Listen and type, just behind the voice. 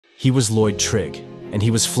He was Lloyd Trigg, and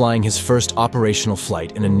he was flying his first operational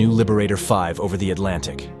flight in a new Liberator 5 over the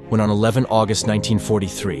Atlantic, when on 11 August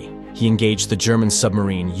 1943, he engaged the German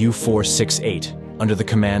submarine U-468 under the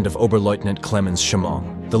command of Oberleutnant Clemens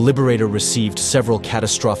Schimmong. The Liberator received several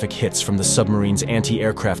catastrophic hits from the submarine's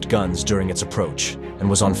anti-aircraft guns during its approach, and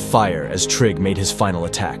was on fire as Trigg made his final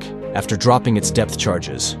attack. After dropping its depth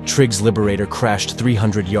charges, Trigg's Liberator crashed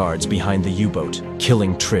 300 yards behind the U-boat,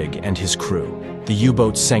 killing Trigg and his crew. The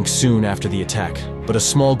U-boat sank soon after the attack, but a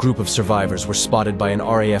small group of survivors were spotted by an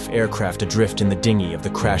RAF aircraft adrift in the dinghy of the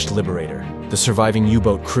crashed Liberator. The surviving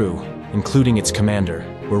U-boat crew, including its commander,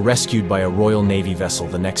 were rescued by a Royal Navy vessel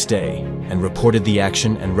the next day and reported the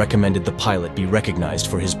action and recommended the pilot be recognized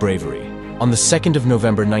for his bravery. On the 2nd of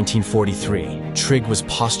November 1943, Trigg was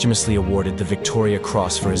posthumously awarded the Victoria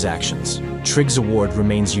Cross for his actions. Trigg's award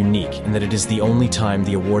remains unique in that it is the only time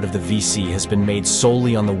the award of the VC has been made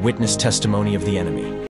solely on the witness testimony of the enemy.